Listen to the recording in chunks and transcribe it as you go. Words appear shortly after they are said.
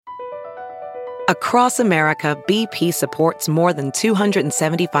Across America, BP supports more than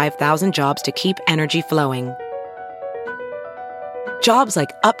 275,000 jobs to keep energy flowing. Jobs like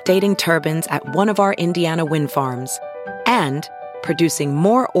updating turbines at one of our Indiana wind farms and producing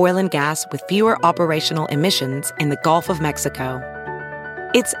more oil and gas with fewer operational emissions in the Gulf of Mexico.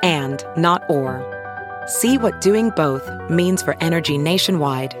 It's and, not or. See what doing both means for energy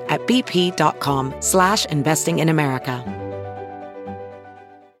nationwide at bp.com/investing in America.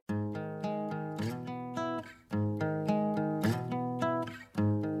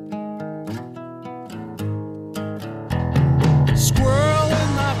 Squirrel in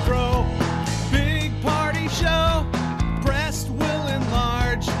my fro, big party show. Breast will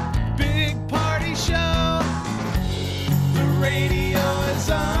enlarge, big party show. The radio is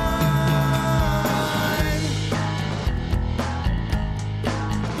on.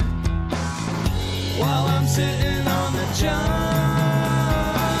 While I'm sitting on the john.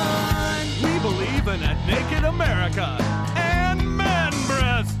 We believe in a naked America and man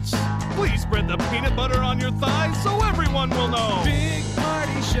breasts. Please spread the peanut butter on your thighs so everyone will know. Big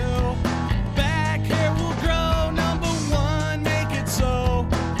party show. Back hair will grow. Number one, make it so.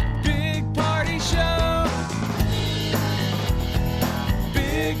 Big party show.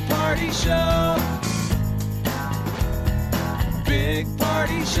 Big party show. Big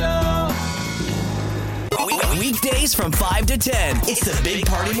party show. Weekdays from 5 to 10. It's the Big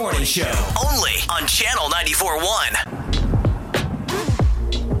Party Morning Show. Only on Channel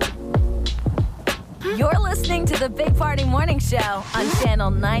 94.1. You're listening to the Big Party Morning Show on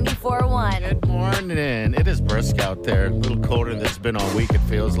Channel 94.1. Good morning. It is brisk out there. A little colder than it's been all week, it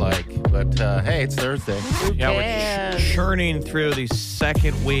feels like. But, hey, it's Thursday. Yeah, we're churning through the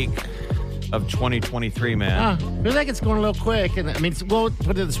second week of 2023, man. Feels like it's going a little quick. And I mean, well,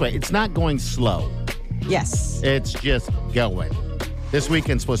 put it this way. It's not going slow. Yes. It's just going. This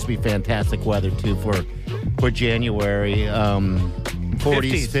weekend's supposed to be fantastic weather, too, for January.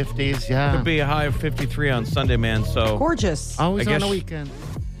 40s, 50s, yeah. Could be a high of 53 on Sunday, man. So Gorgeous. Always I on guess- the weekend.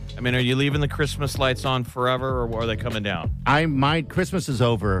 I mean, are you leaving the Christmas lights on forever, or are they coming down? My Christmas is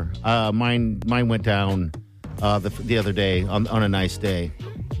over. Mine went down the other day on a nice day.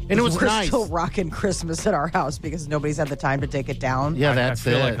 And it was We're nice. still rocking Christmas at our house because nobody's had the time to take it down. Yeah, I that's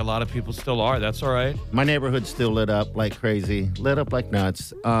feel it. like a lot of people still are. That's all right. My neighborhood's still lit up like crazy, lit up like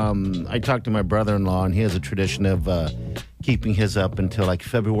nuts. I talked to my brother-in-law, and he has a tradition of keeping his up until like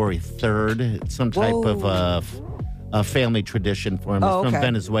February 3rd. It's some type of a family tradition for him. Oh, It's from okay.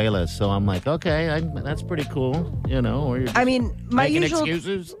 Venezuela, so I'm like, okay, that's pretty cool, you know. Or you're just I mean, my making usual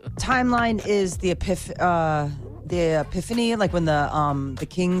excuses. timeline is the Epiphany, like when the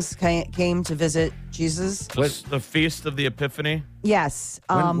kings came to visit Jesus. The Feast of the Epiphany. Yes.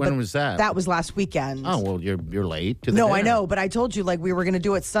 When but was that? That was last weekend. Oh well, you're late to the No, dinner. I know, but I told you like we were going to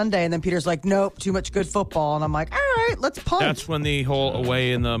do it Sunday, and then Peter's like, "Nope, too much good football," and I'm like, "All right, let's punt." That's when the whole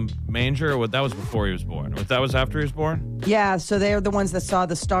away in the manger, or what? That was before he was born. Or that was after he was born? Yeah, so they're the ones that saw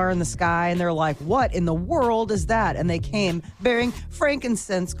the star in the sky, and they're like, "What in the world is that?" And they came bearing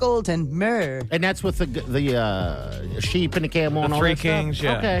frankincense, gold, and myrrh. And that's with the sheep and the camel and all three that stuff? kings,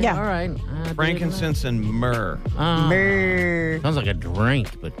 yeah. Okay, Yeah. all right. Frankincense and myrrh. Myrrh. Sounds like a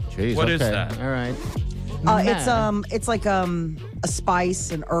drink, but geez. What okay. is that? All right. It's like a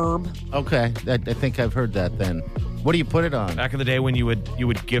spice, an herb. Okay, I think I've heard that. Then, what do you put it on? Back in the day when you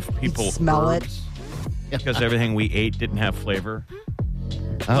would gift people smell it. herbs because everything we ate didn't have flavor.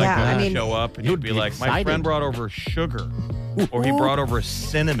 Oh, Yeah, I gosh. mean- Show up and You'd you'd be be like, my excited. friend brought over sugar, or he brought over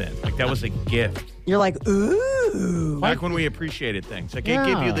cinnamon. Like that was a gift. You're like, ooh. Back when we appreciated things, like I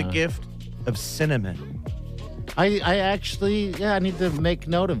give you the Yeah. gift of cinnamon. I actually, I need to make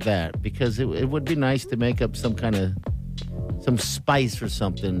note of that because it would be nice to make up some spice or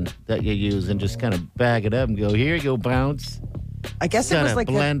something that you use and just kind of bag it up and go, here you go, bounce. I guess Got it was a like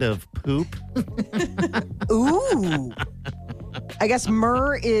blend of poop. ooh. I guess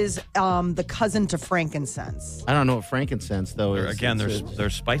myrrh is the cousin to frankincense. I don't know what frankincense though is. Again, It's-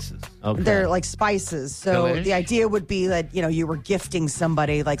 there's spices. okay. They're like spices. So Delish. the idea would be that, you were gifting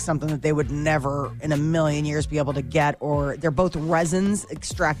somebody like something that they would never in a million years be able to get, or they're both resins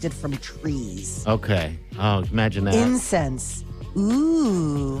extracted from trees. Okay. Oh, imagine that. Incense.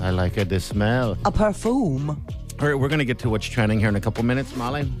 Ooh. I like it. The smell. A perfume. All right, we're going to get to what's trending here in a couple minutes,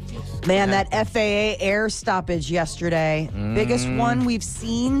 Molly. Man, that FAA air stoppage yesterday. Biggest one we've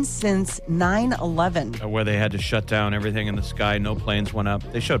seen since 9/11. Where they had to shut down everything in the sky, no planes went up.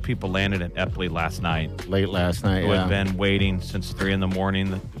 They showed people landed at Epley last night Late last night, who yeah. had been waiting since 3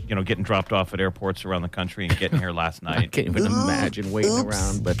 a.m, getting dropped off at airports around the country and getting here last I night. can't even imagine waiting Oops.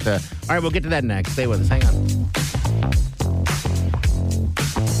 around. But, all right, we'll get to that next. Stay with us. Hang on.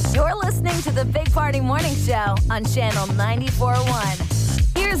 You're listening listening to the Big Party Morning Show on Channel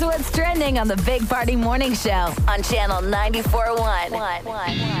 94.1. Here's what's trending on the Big Party Morning Show on Channel 94.1.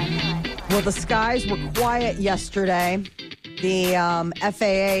 Well, the skies were quiet yesterday. The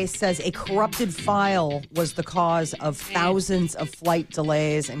FAA says a corrupted file was the cause of thousands of flight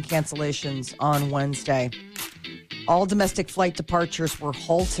delays and cancellations on Wednesday. All domestic flight departures were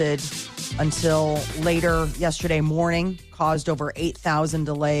halted until later yesterday morning, caused over 8,000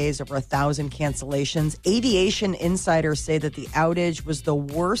 delays, over 1,000 cancellations. Aviation insiders say that the outage was the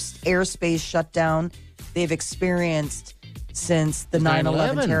worst airspace shutdown they've experienced since the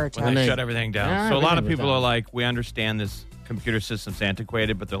 9/11 terror attack. When they shut everything down. Yeah, So a lot of everything was people down. are like, we understand this computer system's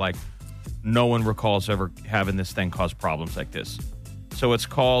antiquated, but they're like, no one recalls ever having this thing cause problems like this. So it's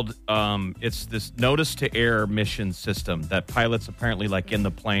called, it's this notice to air mission system that pilots apparently like in the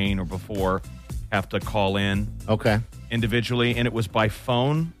plane or before have to call in Okay. individually. And it was by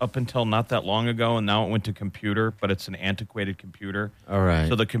phone up until not that long ago. And now it went to computer, but it's an antiquated computer. All right.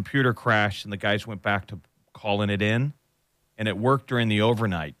 So the computer crashed and the guys went back to calling it in. And it worked during the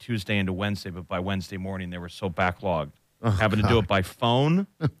overnight, Tuesday into Wednesday. But by Wednesday morning, they were so backlogged, having to do it by phone.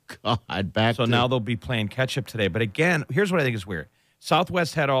 God, back So to now they'll be playing catch up today. But again, here's what I think is weird.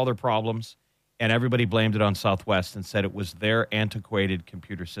 Southwest had all their problems, and everybody blamed it on Southwest and said it was their antiquated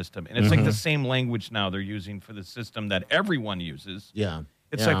computer system. And it's like the same language now they're using for the system that everyone uses. Yeah.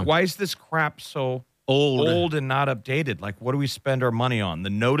 It's Yeah. like, why is this crap so old and not updated? Like, what do we spend our money on?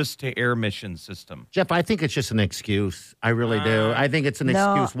 The notice to air mission system. Jeff, I think it's just an excuse. I really do. I think it's an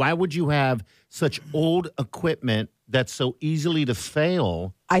No. excuse. Why would you have such old equipment that's so easily to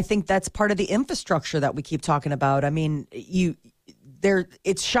fail? I think that's part of the infrastructure that we keep talking about. I mean,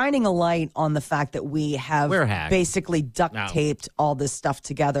 it's shining a light on the fact that we have We're hacked. basically duct No. taped all this stuff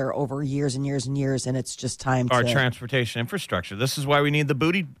together over years and years and years, and it's just time Our to. transportation infrastructure. This is why we need the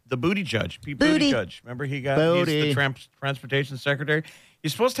booty judge. Pete Booty. Buttigieg. Remember he's Booty. the transportation secretary.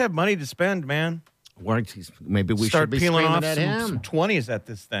 He's supposed to have money to spend, man. Maybe we Start should be peeling screaming off at some him. 20s at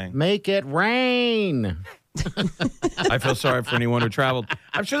this thing. Make it rain. I feel sorry for anyone who traveled.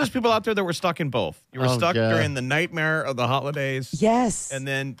 I'm sure there's people out there that were stuck in both. You were Oh, stuck God. during the nightmare of the holidays, Yes. and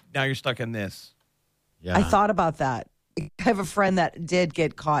then now you're stuck in this. Yeah. I thought about that. I have a friend that did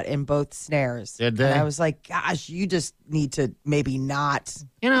get caught in both snares. Did they? And I was like, gosh, you just need to maybe not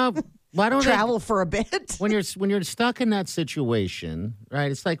You know, why don't travel for a bit. when you're stuck in that situation, right?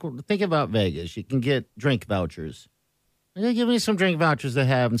 It's like, think about Vegas. You can get drink vouchers. Give me some drink vouchers to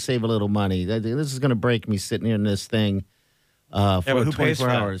have and save a little money. This is going to break me sitting here in this thing for but who pays 24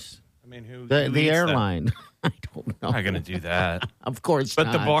 for that? hours. I mean, who The eats that? airline. I don't know. I'm not going to do that. Of course But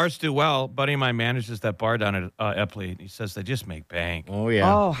not. the bars do well. Buddy of mine manages that bar down at Epley. And he says they just make bank. Oh,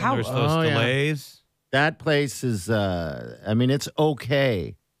 yeah. Oh, And how? there's those Oh, yeah. delays. That place is, I mean, it's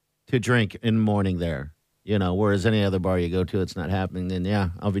okay to drink in the morning there, whereas any other bar you go to, it's not happening. Then, yeah,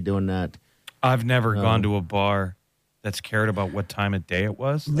 I'll be doing that. I've never gone to a bar that's cared about what time of day it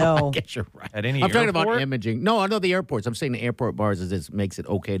was. No. I guess you're right. At any I'm talking about airport? imaging. No, I know the airports. I'm saying the airport bars makes it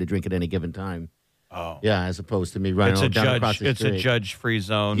okay to drink at any given time. Oh. Yeah, as opposed to me running It's a down across judge. the It's a street. judge-free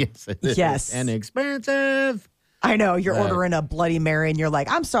zone. Yes, it is. Yes. And expensive. I know. You're Right. ordering a Bloody Mary and you're like,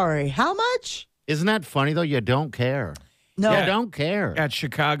 I'm sorry, how much? Isn't that funny, though? You don't care. No. You don't care. At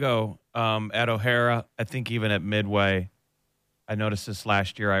Chicago, at O'Hara, I think even at Midway, I noticed this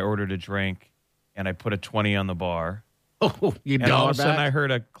last year. I ordered a drink, and I put a 20 on the bar. Oh, you And all of a sudden, back? I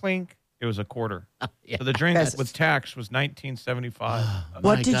heard a clink. It was a quarter. Yeah. So the drink Yes. with tax was $19.75. What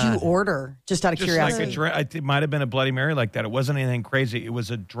My did you God. order? Just out of Just curiosity. like a drink. It might have been a Bloody Mary like that. It wasn't anything crazy. It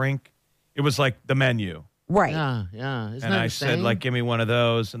was a drink. It was like the menu. Right. Yeah, yeah. Isn't And that I insane? said, like, give me one of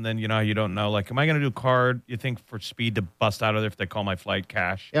those. And then, you don't know. Like, am I going to do card? You think for speed to bust out of there if they call my flight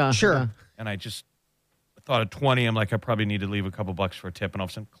cash? yeah, Sure. yeah. And I just thought of 20. I'm like, I probably need to leave a couple bucks for a tip. And all of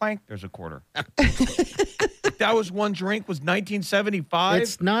a sudden, clank, there's a quarter. That was one drink, was $19.75.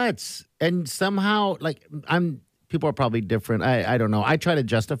 It's nuts. And somehow, people are probably different. I don't know. I try to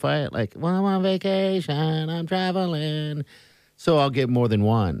justify it. Like, well, I'm on vacation. I'm traveling. So I'll get more than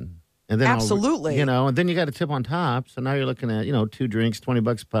one. And then Absolutely. and then you got a tip on top. So now you're looking at, 2 drinks,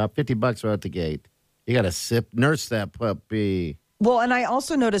 $20 a pop, $50 right out the gate. You got to nurse that puppy. Well, and I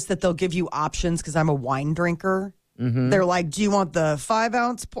also noticed that they'll give you options because I'm a wine drinker. Mm-hmm. They're like, do you want the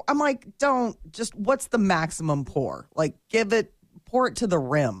 5-ounce pour? I'm like, what's the maximum pour? Like, pour it to the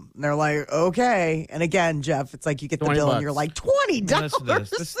rim. And they're like, okay. And again, Jeff, it's like you get the bill $20. and you're like, $20. Listen to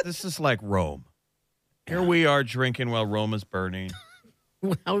this. This is like Rome. Here we are drinking while Rome is burning.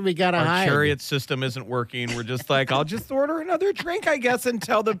 How we gotta Our hide? chariot system isn't working. We're just like, I'll just order another drink, I guess,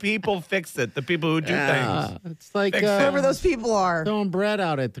 until the people fix it. The people who do things. It's like Fix it. Whoever those people are. throwing bread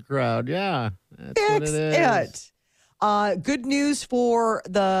out at the crowd. Yeah, that's what Fix it is. it. Good news for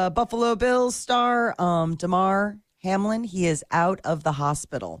the Buffalo Bills star, Damar Hamlin. He is out of the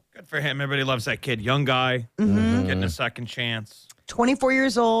hospital. Good for him. Everybody loves that kid. Young guy, Mm-hmm. getting a second chance. 24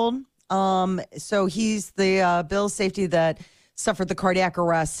 years old. So he's the Bills safety that suffered the cardiac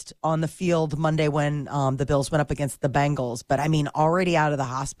arrest on the field Monday when the Bills went up against the Bengals. But I mean, already out of the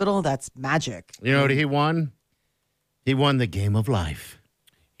hospital, that's magic. You know what he won? He won the game of life.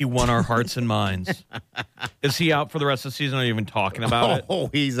 He won our hearts and minds. Is he out for the rest of the season? Are you even talking about it? Oh,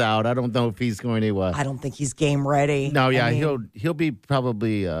 he's out. I don't know if he's going to. I don't think he's game ready. No, yeah, I mean, he'll be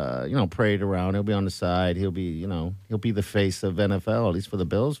probably paraded around. He'll be on the side. He'll be the face of NFL, at least for the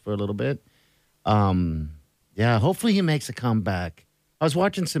Bills for a little bit. Yeah, hopefully he makes a comeback. I was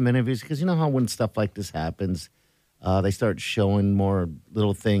watching some interviews because you know how when stuff like this happens, they start showing more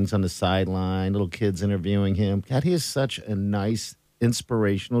little things on the sideline, little kids interviewing him. God, he is such a nice,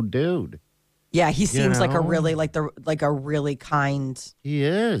 inspirational dude. Yeah, he seems like a know? really a really kind. He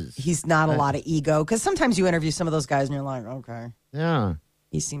is. He's not a lot of ego because sometimes you interview some of those guys and you're like, okay, Yeah,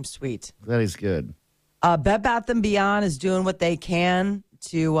 he seems sweet. that is good. Bed Bath & Beyond is doing what they can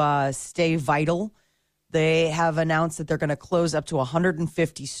to stay vital. They have announced that they're going to close up to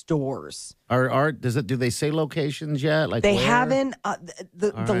 150 stores. Do they say locations yet? Like They where? haven't.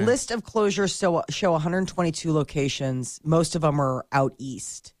 The right. list of closures show 122 locations. Most of them are out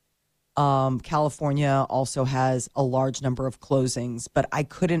east. California also has a large number of closings, but I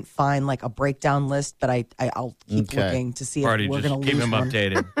couldn't find like a breakdown list. But I'll keep Okay. looking to see if Marty, we're just going to keep lose him one.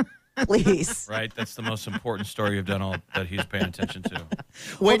 updated. Please. Right? That's the most important story you've done all that he's paying attention to.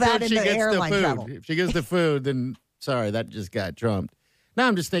 Wait that till and she the gets the airline food. travel. If she gets the food, then sorry, that just got trumped. Now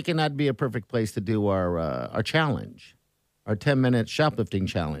I'm just thinking that'd be a perfect place to do our challenge, our 10-minute shoplifting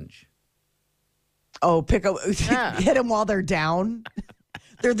challenge. Oh, pick up, Yeah. hit them while they're down.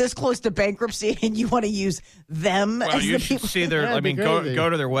 They're this close to bankruptcy, and you want to use them Well, as you the should people. see their. That'd I be mean, go crazy.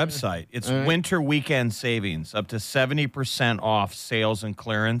 to their website. It's winter weekend savings, up to 70% off sales and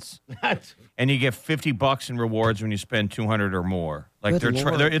clearance, and you get $50 in rewards when you spend $200 or more. Like Good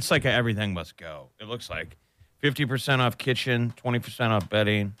Lord. it's like everything must go. It looks like 50% off kitchen, 20% off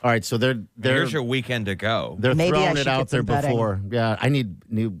bedding. All right, so they're Here's your weekend to go. they're Maybe I throwing should it out get there some bedding. before. Yeah, I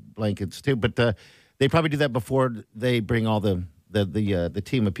need new blankets too, but they probably do that before they bring all the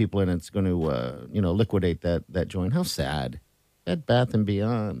team of people in. It's going to liquidate that joint. How sad. Bed Bath and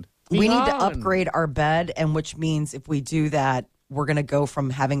Beyond. We need to Beyond. upgrade our bed, and which means if we do that, we're going to go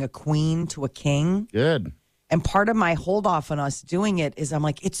from having a queen to a king. Good. And part of my hold off on us doing it is I'm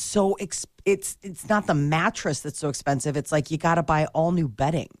like, it's so it's not the mattress that's so expensive. It's like you got to buy all new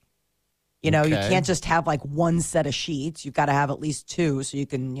bedding. You know, you Okay. can't just have like one set of sheets. You've got to have at least two so you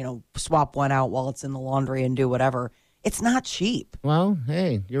can, swap one out while it's in the laundry and do whatever. It's not cheap. Well,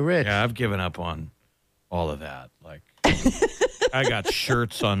 hey, you're rich. Yeah, I've given up on all of that. Like, I got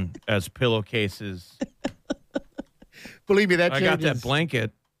shirts on as pillowcases. Believe me, that I got that changes.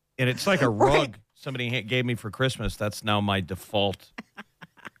 blanket, and it's like a rug somebody gave me for Christmas. That's now my default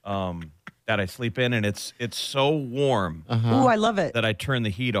that I sleep in, and it's so warm Ooh, I love it. that I turn the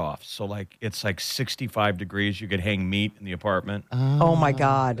heat off. So like it's like 65 degrees. You could hang meat in the apartment, Oh my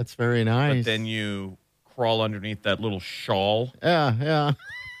God. That's very nice. but then you crawl underneath that little shawl. Yeah.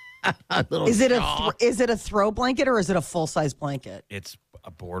 Little Is it shawl. is it a throw blanket or is it a full size blanket? It's a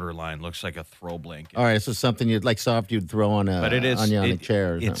borderline. Looks like a throw blanket. All right, so something you'd like soft you'd throw on But it is on a it-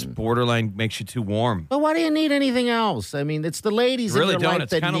 chair. Or It's something. borderline. Makes you too warm. But why do you need anything else? I mean, it's the ladies You really in your don't. life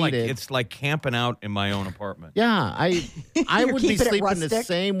It's that kind of need like it. it's like camping out in my own apartment. Yeah, I You're would be keeping it sleeping the rustic?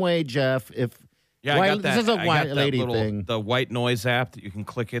 same way, Jeff. If Yeah, Why- I got that. This is a I white got lady that little, thing. The white noise app that you can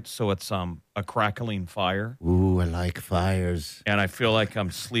click it, so it's a crackling fire, Ooh, I like fires. and I feel like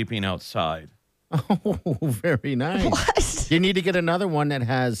I'm sleeping outside. Oh, very nice. What? You need to get another one that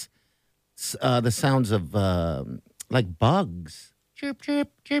has the sounds of like bugs. Chirp, chirp,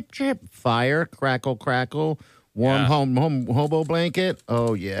 chirp, chirp. Fire, crackle, crackle. Warm Yeah. home hobo blanket.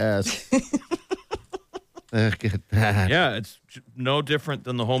 Oh, yes. Look at that. Yeah, it's no different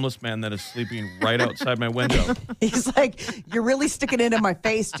than the homeless man that is sleeping right outside my window. He's like, you're really sticking it in my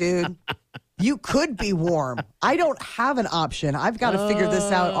face, dude. You could be warm. I don't have an option. I've got to figure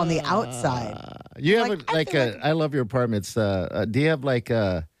this out on the outside. You have Like, I feel I love your apartments. Do you have like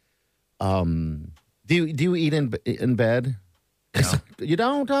a do you eat in bed? No. You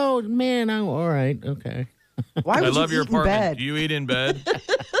don't? Oh man, all right, okay. Why I would love you your eat in apartment. bed? Do you eat in bed?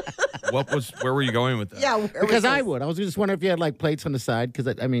 Where were you going with that? Yeah, where Because was I this? would. I was just wondering if you had like plates on the side. Because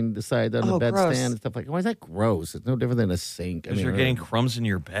the side on the Oh, bed gross. stand and stuff like. Why is that gross? It's no different than a sink. Because you're getting crumbs in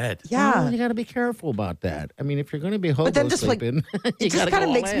your bed. Yeah. Well, you got to be careful about that. I mean, if you're going to be hobo But then just, like, sleeping, you It just gotta kind of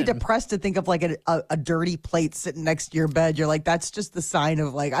go makes all me in. depressed to think of like a dirty plate sitting next to your bed. You're like, that's just the sign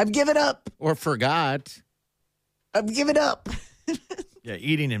of like, I've given up. Or forgot. I've given up. Yeah,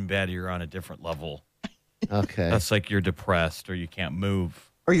 eating in bed, you're on a different level. Okay. That's like you're depressed or you can't move.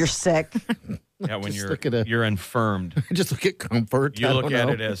 Or you're sick. Yeah, when Just look at you're infirmed. just look at comfort. You I look don't at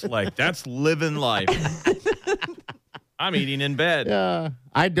know. it as like, that's living life. I'm eating in bed.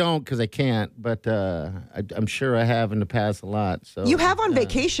 I don't because I can't, but I'm sure I have in the past a lot. So You have on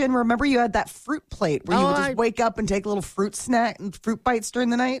vacation. Remember, you had that fruit plate where you Oh, would just I- wake up and take a little fruit snack and fruit bites during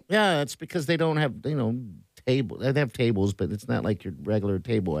the night. Yeah, it's because they don't have table. They have tables, but it's not like your regular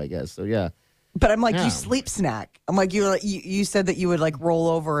table, I guess. So yeah. But I'm like, Yeah. you sleep snack. I'm like, you said that you would like roll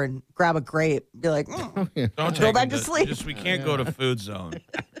over and grab a grape, be like, Don't Go take back them to sleep. We can't go to food zone.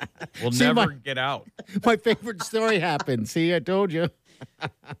 We'll See, never my- get out. My favorite story happened. See, I told you.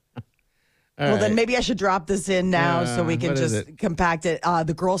 well, then maybe I should drop this in now so we can what is just it? compact it.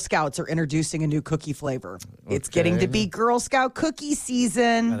 The Girl Scouts are introducing a new cookie flavor. It's getting to be Girl Scout cookie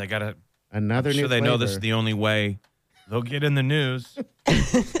season. Yeah, they gotta. Another I'm new sure they know this flavor. is the only way they'll get in the news.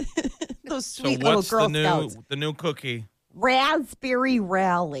 Those So sweet little what's Girl the Scouts. new cookie? Raspberry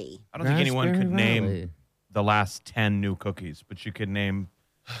Rally. I don't think anyone Raspberry could Rally. name the last 10 new cookies, but you could name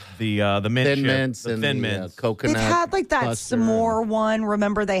the mint Thin chip, mints the and thin the mints. coconut. They've had like that cluster. s'more one.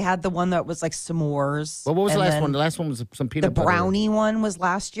 Remember, they had the one that was like s'mores. Well, what was the And last then one? The last one was some The peanut butter. brownie one was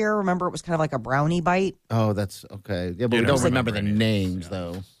last year. Remember, it was kind of like a brownie bite. Oh, that's okay. Yeah, but You we don't don't remember remember the any of these, names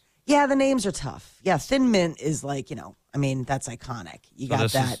though. Yeah, the names are tough. Yeah, Thin Mint is like, I mean, that's iconic. You So got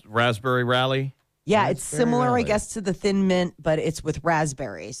this that. is Raspberry Rally. Yeah, it's Raspberry similar, Rally. I guess, to the Thin Mint, but it's with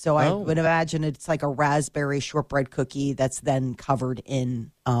raspberry. So I Oh. would imagine it's like a raspberry shortbread cookie that's then covered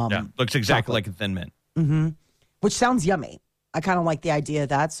in, Yeah, looks exactly chocolate. like a thin mint. which sounds yummy. I kind of like the idea of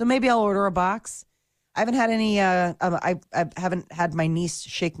that. So maybe I'll order a box. I haven't had any. I haven't had my niece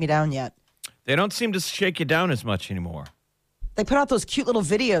shake me down yet. They don't seem to shake you down as much anymore. They put out those cute little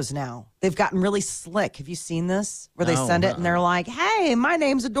videos now. They've gotten really slick. Have you seen this? Where they No, send it and they're like, "Hey, my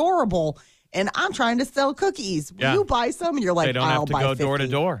name's Adorable, and I'm trying to sell cookies. Will Yeah. you buy some?" And you're like, They don't "I'll have to buy go door to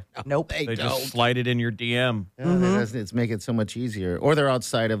 50." door. Nope. They They don't. just slide it in your DM. Yeah, it's make it so much easier. Or they're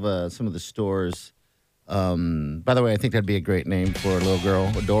outside of some of the stores. By the way, I think that'd be a great name for a little girl.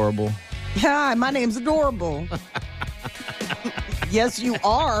 Adorable. Hi, my name's Adorable. Yes, you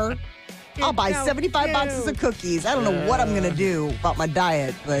are. I'll buy 75 boxes of cookies. I don't know what I'm going to do about my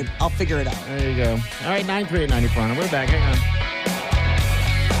diet, but I'll figure it out. There you go. All right, 938-94. We're back. Hang on.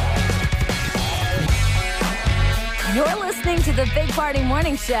 You're listening to the Big Party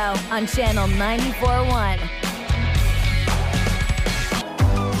Morning Show on Channel 94.1.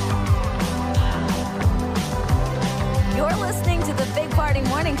 You're listening to the Big Party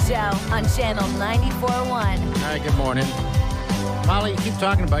Morning Show on Channel 94.1. All right, good morning. Molly, you keep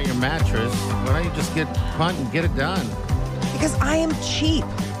talking about your mattress. Why don't you just punt and get it done? Because I am cheap.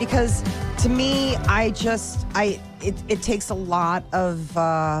 Because to me, it takes a lot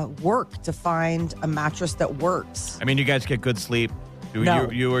of work to find a mattress that works. I mean, you guys get good sleep. Do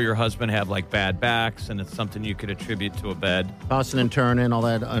No. you or your husband have like bad backs, and it's something you could attribute to a bed? Tossing and turning, all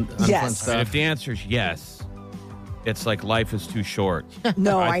that unfun Yes. And stuff. if the answer is yes, it's like life is too short.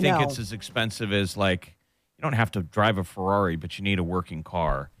 No, I think know. it's as expensive as like you don't have to drive a Ferrari, but you need a working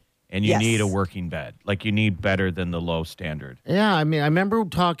car and you Yes. need a working bed. Like you need better than the low standard. Yeah, I mean, I remember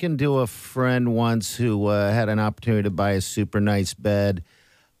talking to a friend once who had an opportunity to buy a super nice bed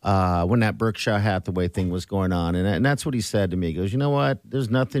when that Berkshire Hathaway thing was going on. And that's what he said to me. He goes, you know what?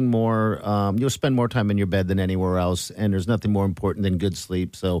 There's nothing more, you'll spend more time in your bed than anywhere else, and there's nothing more important than good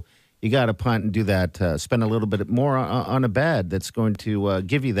sleep. So you got to punt and do that. Spend a little bit more on a bed that's going to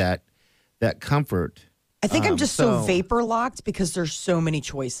give you that comfort. I think I'm just so so- vapor locked because there's so many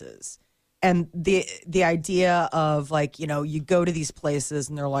choices. And the idea of like, you go to these places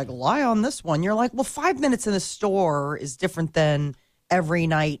and they're like, lie on this one. You're like, well, 5 minutes in the store is different than every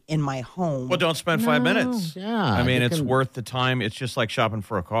night in my home. Well, don't spend 5 minutes. yeah, I mean, you it's can- worth the time. It's just like shopping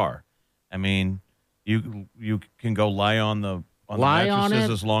for a car. I mean, you can go lie on the Lie on mattresses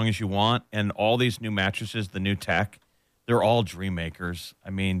it. as long as you want, and all these new mattresses, the new tech, they're all dream makers. I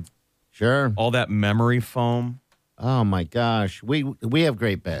mean, Sure. all that memory foam. Oh my gosh, we have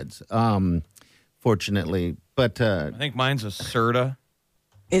great beds, fortunately, but I think mine's a Serta.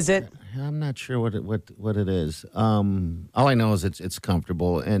 Is it? I'm not sure what it is. All I know is it's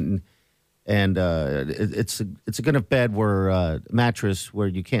comfortable, and And it's a good enough bed where mattress where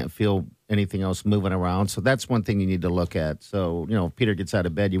you can't feel anything else moving around. So that's one thing you need to look at. So, if Peter gets out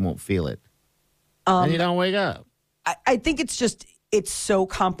of bed, you won't feel it. And you don't wake up. I think it's so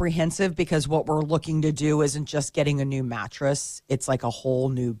comprehensive because what we're looking to do isn't just getting a new mattress. It's like a whole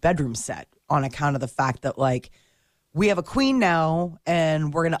new bedroom set on account of the fact that, like, we have a queen now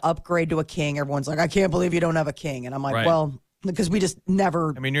and we're going to upgrade to a king. Everyone's like, I can't believe you don't have a king. And I'm like, well, because we just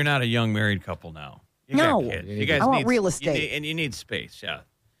never. I mean, you're not a young married couple now. You No. got kids. You guys I want need real estate. and you need space, yeah.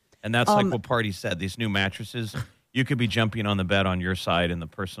 And that's like what Party said. These new mattresses, you could be jumping on the bed on your side and the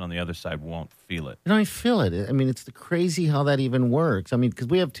person on the other side won't feel it. You don't feel it. I mean, it's crazy how that even works. I mean, because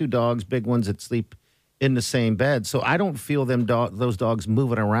we have 2 dogs, big ones that sleep in the same bed. So I don't feel those dogs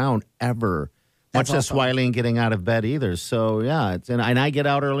moving around ever. Much less Wiley getting out of bed either. So, yeah. And I get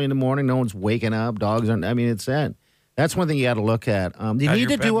out early in the morning. No one's waking up. Dogs aren't. I mean, it's that. That's one thing you got to look at. You need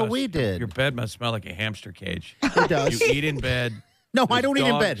to do what we did. Your bed must smell like a hamster cage. It does. You eat in bed. No, I don't eat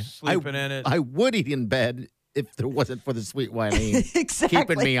in bed. Sleeping in it. I would eat in bed if there wasn't for the sweet Wileen. Exactly.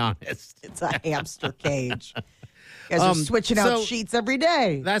 Keeping me honest. It's a hamster cage. You guys are switching out sheets every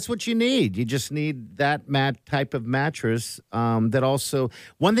day. That's what you need. You just need that type of mattress. That also,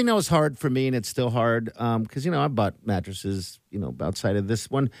 one thing that was hard for me, and it's still hard, because, I bought mattresses, outside of this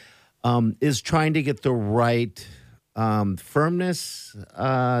one, is trying to get the right firmness.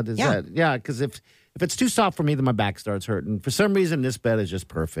 Because if it's too soft for me, then my back starts hurting. For some reason, this bed is just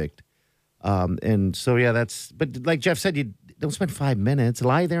perfect. And so, but like Jeff said, you don't spend 5 minutes.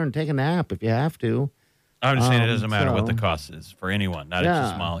 Lie there and take a nap if you have to. I understand it doesn't matter what the cost is for anyone, not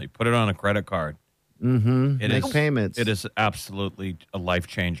just Molly. Put it on a credit card. Mm-hmm. Make payments. It is absolutely a life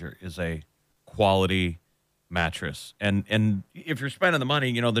changer, is a quality mattress. And if you're spending the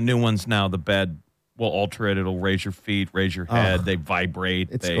money, the new ones now, the bed will alter it. It'll raise your feet, raise your head. They vibrate.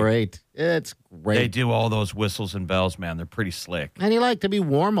 It's great. It's great. They do all those whistles and bells, man. They're pretty slick. And you like to be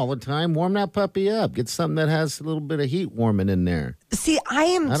warm all the time. Warm that puppy up. Get something that has a little bit of heat warming in there. See, I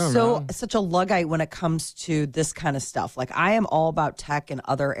am such a Luddite when it comes to this kind of stuff. Like, I am all about tech in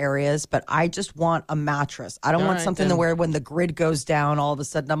other areas, but I just want a mattress. I don't want something to where when the grid goes down, all of a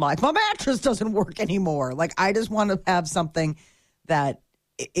sudden I'm like, my mattress doesn't work anymore. Like, I just want to have something that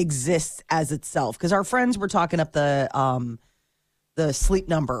exists as itself. Because our friends were talking up the Sleep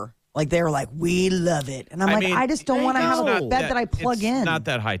Number. Like, they were like, we love it. And I just don't want to have a bed that I plug in. It's not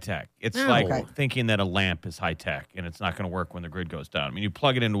that high tech. It's like thinking that a lamp is high tech and it's not going to work when the grid goes down. I mean, you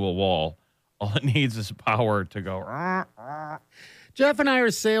plug it into a wall, all it needs is power to go. Jeff and I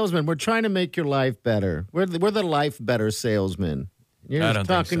are salesmen. We're trying to make your life better. We're the life better salesmen. You're just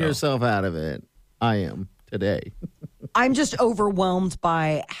talking yourself out of it. I am today. I'm just overwhelmed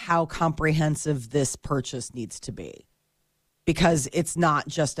by how comprehensive this purchase needs to be. Because it's not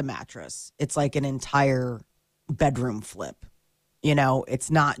just a mattress. It's like an entire bedroom flip. It's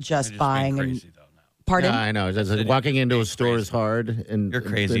not just buying. Crazy, though, now. Pardon? Yeah, I know. Walking into a store is hard. And you're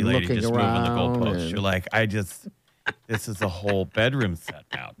crazy, and lady. Looking just around moving the goalposts. You're like, this is a whole bedroom set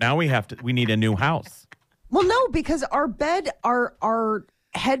now. Now we need a new house. Well, no, because our bed, our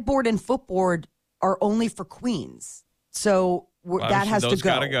headboard and footboard are only for queens. So that has to go.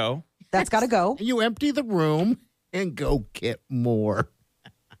 Gotta go. That's got to go. You empty the room and go get more.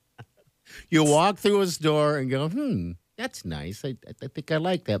 You walk through a store and go, that's nice. I think I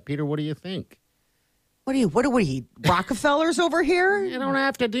like that. Peter, what do you think? What are we, Rockefellers over here? You don't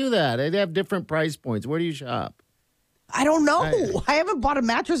have to do that. They have different price points. Where do you shop? I don't know. I haven't bought a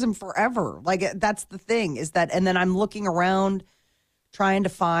mattress in forever. Like, that's the thing is that, and then I'm looking around trying to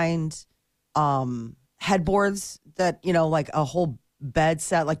find headboards that, like a whole bed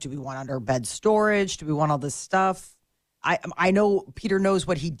set. Like, do we want under bed storage? Do we want all this stuff? I know Peter knows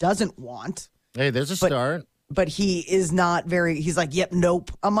what he doesn't want. Hey, there's a start. But he is not he's like, yep,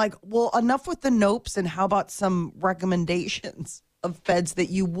 nope. I'm like, well, enough with the nopes, and how about some recommendations of beds that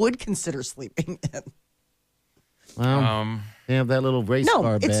you would consider sleeping in? Well, they have that little race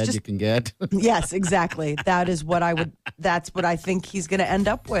car bed you can get. Yes, exactly. That's what I think he's going to end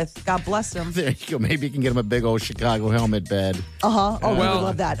up with. God bless him. There you go. Maybe you can get him a big old Chicago helmet bed. Uh-huh. Oh, we would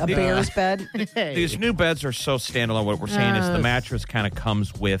love that. A Bears bed. Hey. These new beds are so standalone. What we're saying is the mattress kind of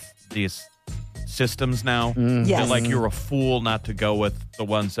comes with these systems now. Mm-hmm. Yes. Like, you're a fool not to go with the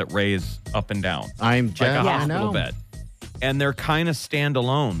ones that raise up and down. I'm like a hospital bed. And they're kind of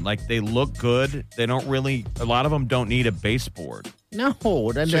standalone. Like, they look good. They don't really, a lot of them don't need a baseboard. No,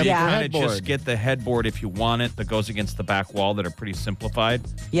 it doesn't So have you a kind of headboard. just get the headboard if you want it that goes against the back wall that are pretty simplified.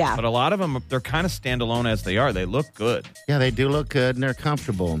 Yeah. But a lot of them, they're kind of standalone as they are. They look good. Yeah, they do look good and they're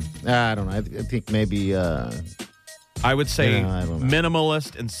comfortable. I don't know. I think maybe. I would say I don't know.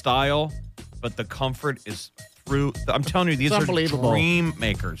 minimalist in style, but the comfort is through. I'm telling you, these It's are unbelievable. dream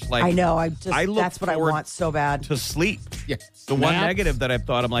makers. Like I know. look That's what I forward want so bad. to sleep. Yeah. The one Naps. negative that I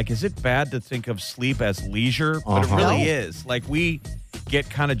thought, I'm like, is it bad to think of sleep as leisure? But it Uh-huh. really No. is. Like, we get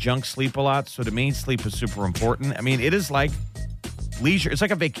kind of junk sleep a lot, so to me, sleep is super important. I mean, it is like leisure. It's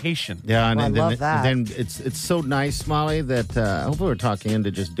like a vacation. Yeah, and, Oh, I then, love that. and then it's so nice, Molly, that I hope we were talking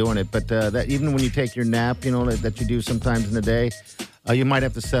into just doing it. But that even when you take your nap, that you do sometimes in the day, you might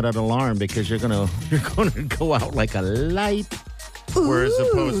have to set an alarm because you're gonna go out like a light, whereas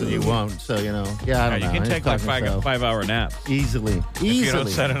opposed to you won't. So I don't Yeah, know. you can I'm take like talking myself. 5-hour naps. Easily. If you don't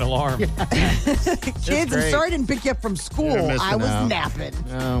set an alarm. Kids, I'm great. sorry I didn't pick you up from school. You're missing I was out. napping.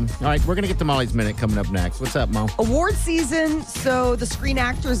 All right, we're gonna get to Molly's Minute coming up next. What's up, Mo? Award season. So the Screen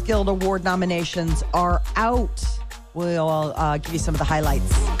Actors Guild Award nominations are out. We'll give you some of the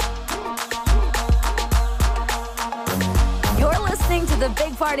highlights. You're listening to the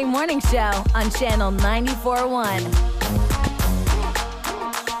Big Party Morning Show on Channel 94.1.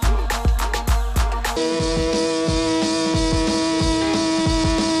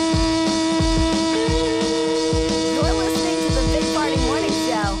 You're listening to the Big Party Morning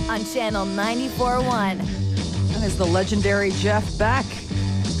Show on Channel 94.1. That is the legendary Jeff Beck,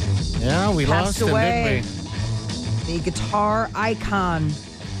 Yeah, we Passed lost away. him, didn't we? the guitar icon.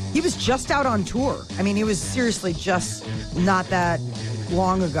 He was just out on tour. I mean, he was seriously just not that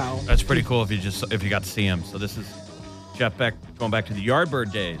long ago. That's pretty cool if you got to see him. So this is Jeff Beck going back to the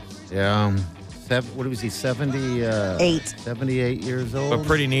Yardbird days. Yeah. What was he? 78 years old. But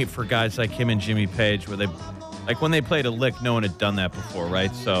pretty neat for guys like him and Jimmy Page, where when they played a lick, no one had done that before,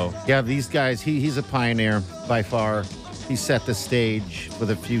 right? So Yeah, these guys, he's a pioneer by far. He set the stage for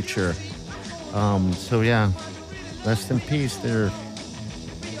the future. So, yeah, rest in peace there.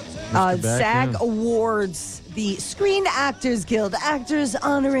 Mr. Beck, SAG yeah. Awards, the Screen Actors Guild, actors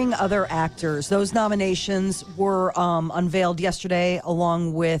honoring other actors. Those nominations were unveiled yesterday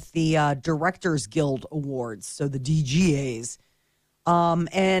along with the Directors Guild Awards, so the DGAs.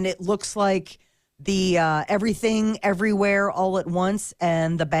 And it looks like the Everything, Everywhere, All at Once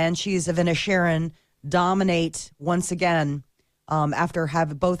and the Banshees of Inisherin dominate once again after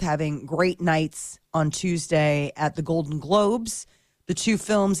both having great nights on Tuesday at the Golden Globes. The two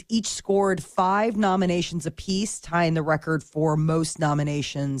films each scored 5 nominations apiece, tying the record for most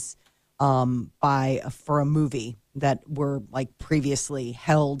nominations for a movie that were previously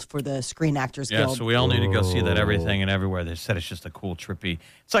held for the Screen Actors yeah, Guild. so we all need to go see that Everything and Everywhere. They said it's just a cool, trippy.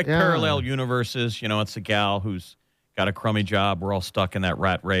 It's like parallel universes. It's a gal who's got a crummy job. We're all stuck in that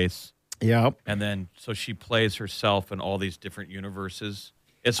rat race. Yep. And then, so she plays herself in all these different universes.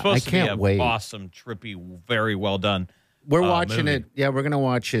 It's supposed to be can't wait. awesome, trippy, very well done. We're watching movie. it. Yeah, we're going to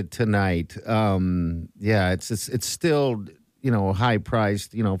watch it tonight. Yeah, it's still, high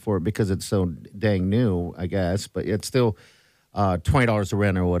priced, for it because it's so dang new, I guess. But it's still $20 to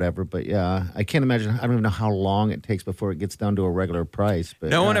rent or whatever. But yeah, I can't imagine. I don't even know how long it takes before it gets down to a regular price. But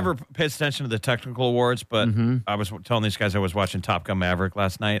No one ever pays attention to the technical awards, but I was telling these guys I was watching Top Gun Maverick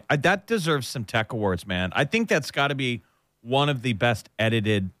last night. That deserves some tech awards, man. I think that's got to be one of the best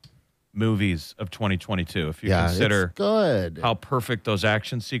edited movies of 2022. If you consider it's good. how perfect those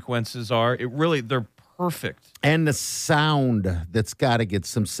action sequences are, they're perfect. And the sound that's got to get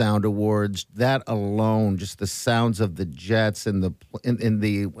some sound awards. That alone, just the sounds of the jets and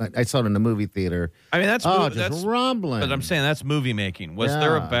I saw it in the movie theater. I mean, that's just rumbling. But I'm saying that's movie making. Was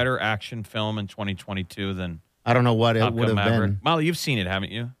there a Yeah. better action film in 2022 than I don't know what it Top would Gun have Maverick? been. Molly, you've seen it,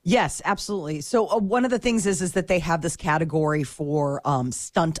 haven't you? Yes, absolutely. So one of the things is that they have this category for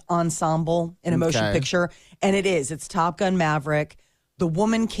stunt ensemble in a motion Okay. picture, and it's Top Gun Maverick, The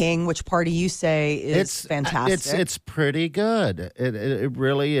Woman King, which party you say is fantastic. It's pretty good. It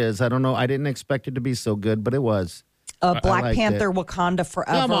really is. I don't know. I didn't expect it to be so good, but it was. Black liked Panther, Wakanda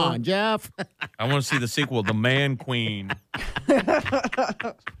Forever. Come on, Jeff. I want to see the sequel, The Man Queen.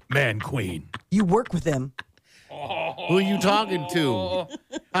 Man Queen. You work with him. Who are you talking to?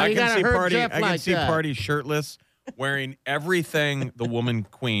 How you gotta hurt Jeff I can like see that? Party shirtless, wearing everything the woman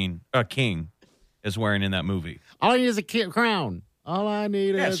king is wearing in that movie. All I need is a crown. All I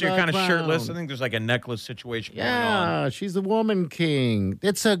need Yeah, is so you're a kind of crown. shirtless. I think there's like a necklace situation going on. Yeah, she's the woman king.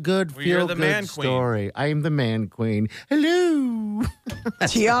 It's a good Well, you're feel the good man queen. story. I am the man queen. Hello.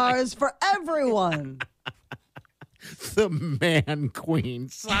 Tiaras for everyone. The man queen.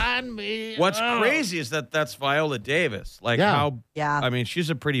 Sign me. What's up. crazy is that's Viola Davis. Like Yeah. how Yeah. I mean, she's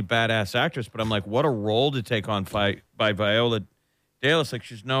a pretty badass actress, but I'm like, what a role to take on by Viola Dallas like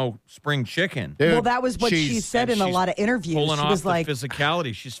she's no spring chicken. Dude, Well, that was what she said in a she's lot of interviews. Pulling She off was the like,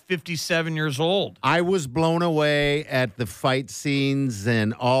 physicality. She's 57 years old. I was blown away at the fight scenes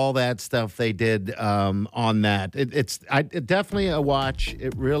and all that stuff they did on that. It's definitely a watch.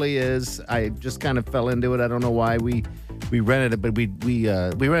 It really is. I just kind of fell into it. I don't know why we rented it, but we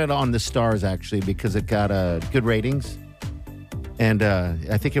rented it on the Stars actually because it got good ratings. And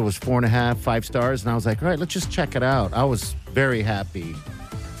I think it was 4.5, 5 stars. And I was like, all right, let's just check it out. I was very happy.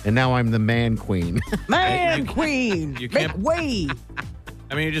 And now I'm the man queen. man queen, You make can't- way.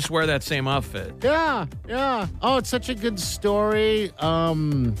 I mean, you just wear that same outfit. Yeah. Oh, it's such a good story.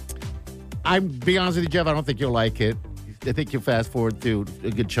 I'm be honest with you, Jeff, I don't think you'll like it. I think you'll fast forward through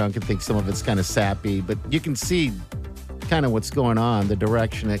a good chunk and think some of it's kind of sappy, but you can see kind of what's going on, the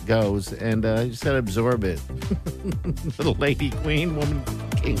direction it goes, and you just got to absorb it. Little lady queen, woman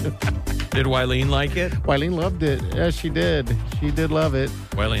king. Did Wileen like it? Wileen loved it. Yeah, she did. She did love it.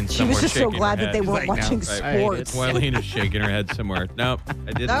 Wileen's She somewhere was just so shaking glad her that they head. weren't watching I hate it. sports. Wileen is shaking her head somewhere. Nope,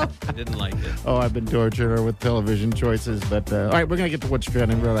 I didn't. Nope. I didn't like it. Oh, I've been torturing her with television choices, but all right, we're going to get to what's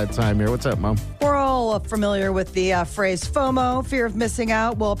trending real that time here. What's up, Mom? We're all familiar with the phrase FOMO, fear of missing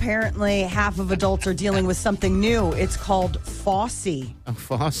out. Well, apparently half of adults are dealing with something new. It's called FOSSI. Oh,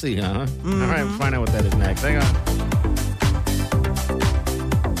 Fosse, huh? All right, we'll find out what that is next. Hang on.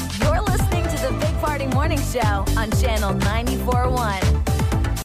 You're listening to the Big Party Morning Show on Channel 94.1.